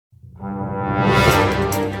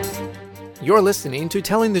You're listening to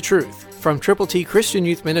Telling the Truth from Triple T Christian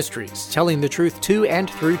Youth Ministries, telling the truth to and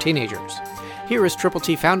through teenagers. Here is Triple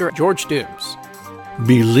T founder George Dooms.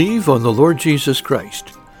 Believe on the Lord Jesus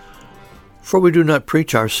Christ. For we do not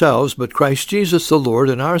preach ourselves, but Christ Jesus the Lord,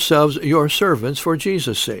 and ourselves your servants for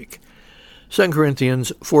Jesus' sake. 2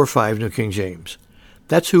 Corinthians 4:5, New King James.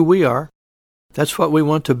 That's who we are. That's what we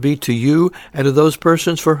want to be to you and to those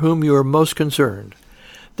persons for whom you are most concerned.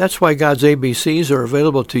 That's why God's ABCs are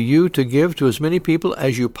available to you to give to as many people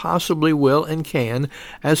as you possibly will and can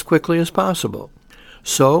as quickly as possible.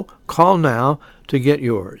 So call now to get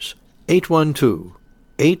yours.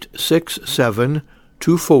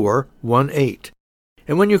 812-867-2418.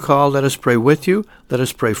 And when you call, let us pray with you, let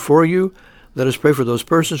us pray for you, let us pray for those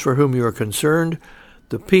persons for whom you are concerned,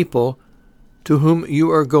 the people to whom you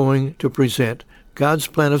are going to present God's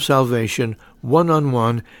plan of salvation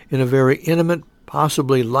one-on-one in a very intimate,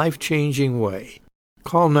 possibly life-changing way.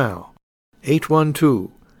 Call now,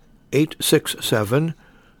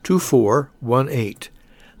 812-867-2418.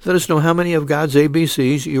 Let us know how many of God's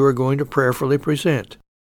ABCs you are going to prayerfully present.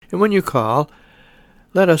 And when you call,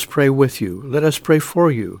 let us pray with you. Let us pray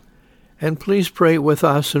for you. And please pray with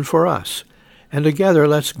us and for us. And together,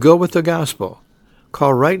 let's go with the gospel.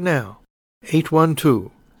 Call right now,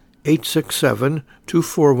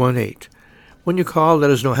 812-867-2418. When you call,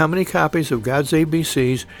 let us know how many copies of God's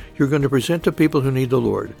ABCs you're going to present to people who need the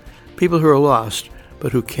Lord, people who are lost,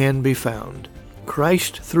 but who can be found.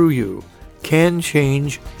 Christ, through you, can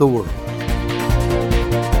change the world.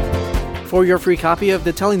 For your free copy of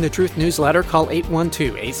the Telling the Truth newsletter, call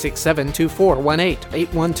 812-867-2418,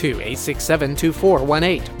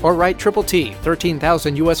 812-867-2418, or write Triple T,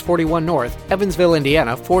 13,000 U.S. 41 North, Evansville,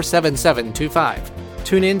 Indiana, 47725.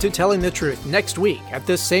 Tune in to Telling the Truth next week at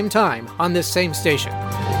this same time on this same station.